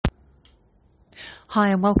Hi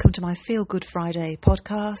and welcome to my Feel Good Friday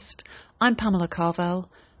podcast. I'm Pamela Carvel.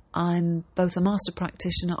 I'm both a master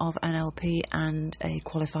practitioner of NLP and a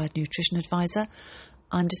qualified nutrition advisor.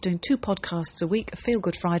 I'm just doing 2 podcasts a week, a Feel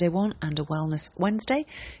Good Friday one and a Wellness Wednesday,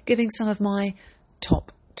 giving some of my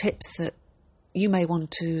top tips that you may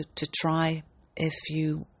want to try if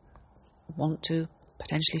you want to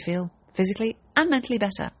potentially feel physically and mentally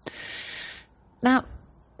better. Now,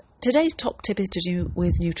 today's top tip is to do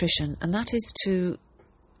with nutrition, and that is to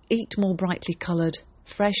eat more brightly coloured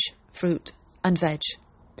fresh fruit and veg.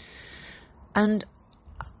 And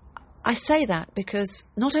I say that because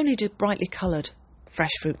not only do brightly coloured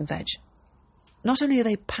fresh fruit and veg, not only are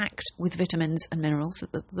they packed with vitamins and minerals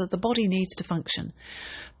that the body needs to function,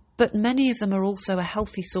 but many of them are also a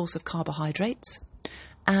healthy source of carbohydrates,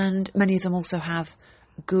 and many of them also have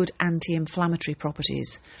good anti-inflammatory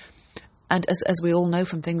properties. And as we all know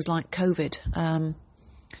from things like COVID,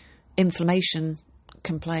 inflammation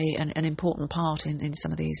can play an important part in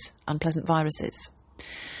some of these unpleasant viruses.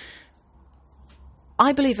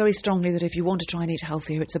 I believe very strongly that if you want to try and eat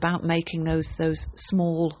healthier, it's about making those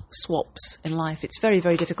small swaps in life. It's very,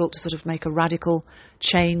 very difficult to sort of make a radical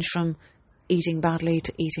change from eating badly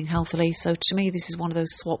to eating healthily. So to me, this is one of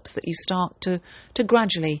those swaps that you start to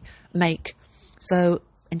gradually make. So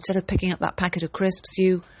instead of picking up that packet of crisps,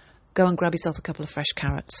 you go and grab yourself a couple of fresh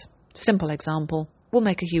carrots. Simple example, will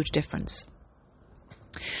make a huge difference.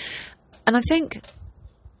 And I think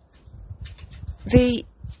the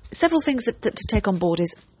several things that to take on board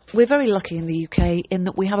is we're very lucky in the UK in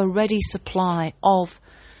that we have a ready supply of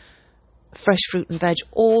fresh fruit and veg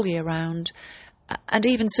all year round. And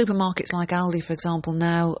even supermarkets like Aldi, for example,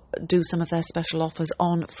 now do some of their special offers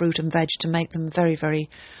on fruit and veg to make them very, very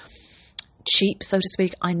cheap, so to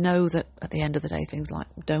speak. I know that at the end of the day, things like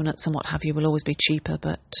donuts and what have you will always be cheaper,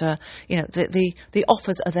 but the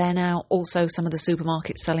offers are there now. Also, some of the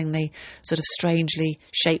supermarkets selling the sort of strangely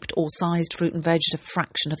shaped or sized fruit and veg at a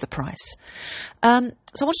fraction of the price. So I want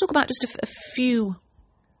to talk about just a few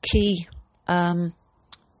key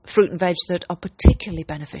fruit and veg that are particularly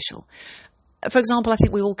beneficial. For example, I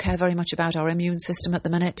think we all care very much about our immune system at the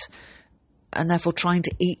minute, and therefore trying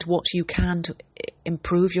to eat what you can to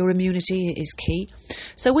improve your immunity is key.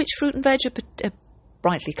 So which fruit and veg,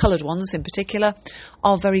 brightly coloured ones in particular,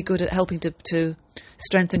 are very good at helping to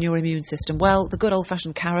strengthen your immune system? Well, the good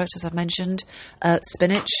old-fashioned carrot, as I've mentioned,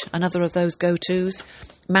 spinach, another of those go-tos,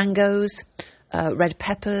 mangoes, red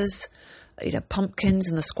peppers, pumpkins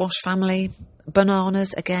in the squash family,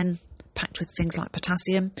 bananas, again, packed with things like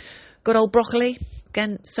potassium, good old broccoli,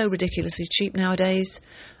 again, so ridiculously cheap nowadays,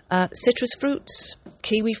 citrus fruits,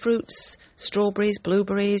 kiwi fruits, strawberries,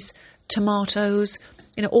 blueberries, tomatoes,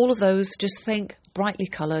 all of those, just think brightly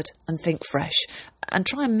coloured and think fresh. And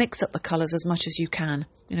try and mix up the colours as much as you can.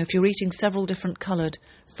 If you're eating several different coloured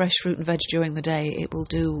fresh fruit and veg during the day, it will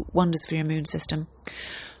do wonders for your immune system.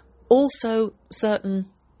 Also, certain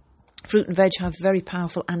fruit and veg have very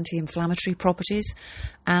powerful anti-inflammatory properties,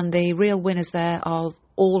 and the real winners there are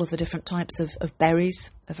all of the different types of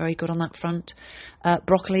berries are very good on that front.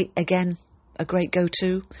 Broccoli, again, a great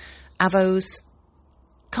go-to. Avos,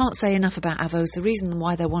 can't say enough about avos. The reason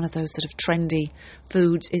why they're one of those sort of trendy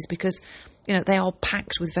foods is because, they are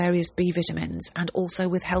packed with various B vitamins and also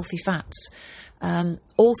with healthy fats.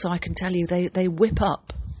 Also, I can tell you, they whip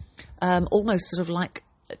up almost sort of like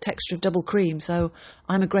texture of double cream. So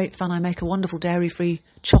I'm a great fan. I make a wonderful dairy-free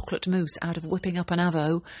chocolate mousse out of whipping up an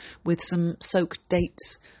avo with some soaked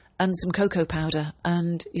dates and some cocoa powder,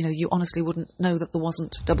 and you honestly wouldn't know that there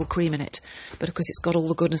wasn't double cream in it, but of course it's got all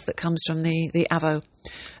the goodness that comes from the avo.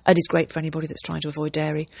 It is great for anybody that's trying to avoid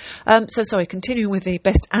dairy. Continuing with the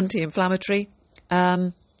best anti-inflammatory,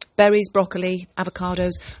 berries, broccoli,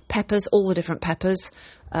 avocados, peppers, all the different peppers,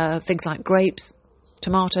 things like grapes,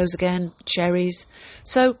 tomatoes again, cherries.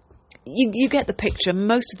 So you get the picture.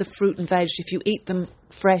 Most of the fruit and veg, if you eat them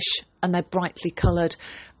fresh and they're brightly coloured,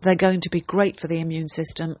 they're going to be great for the immune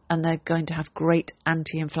system and they're going to have great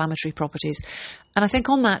anti-inflammatory properties. And I think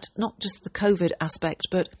on that, not just the COVID aspect,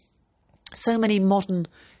 but so many modern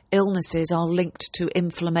illnesses are linked to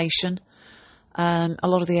inflammation. A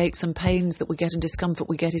lot of the aches and pains that we get and discomfort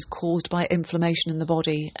we get is caused by inflammation in the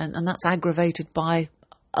body, and that's aggravated by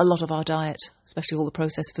a lot of our diet, especially all the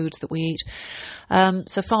processed foods that we eat.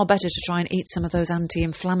 So far better to try and eat some of those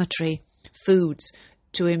anti-inflammatory foods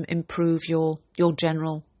to improve your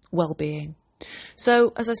general well-being.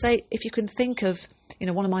 So, as I say, if you can think of,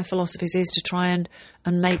 one of my philosophies is to try and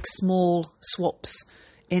make small swaps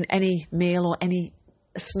in any meal or any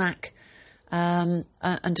snack, and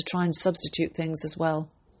to try and substitute things as well.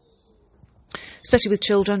 Especially with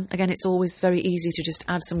children, again, it's always very easy to just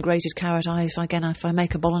add some grated carrot. If I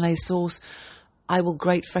make a bolognese sauce, I will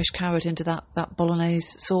grate fresh carrot into that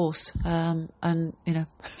bolognese sauce. And,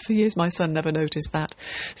 for years my son never noticed that.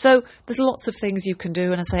 So there's lots of things you can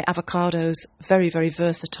do. And I say avocados, very, very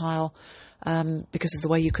versatile because of the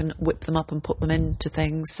way you can whip them up and put them into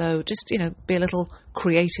things. So just, be a little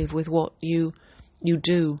creative with what you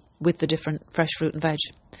do with the different fresh fruit and veg.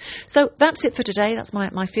 So that's it for today. That's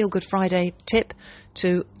my Feel Good Friday tip,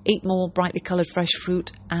 to eat more brightly coloured fresh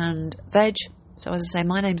fruit and veg. So as I say,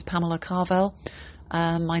 my name's Pamela Carvell.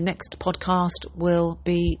 My next podcast will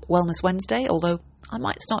be Wellness Wednesday, although I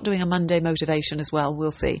might start doing a Monday motivation as well.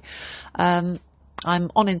 We'll see. I'm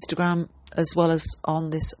on Instagram as well as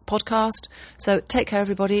on this podcast. So take care,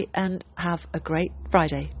 everybody, and have a great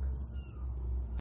Friday.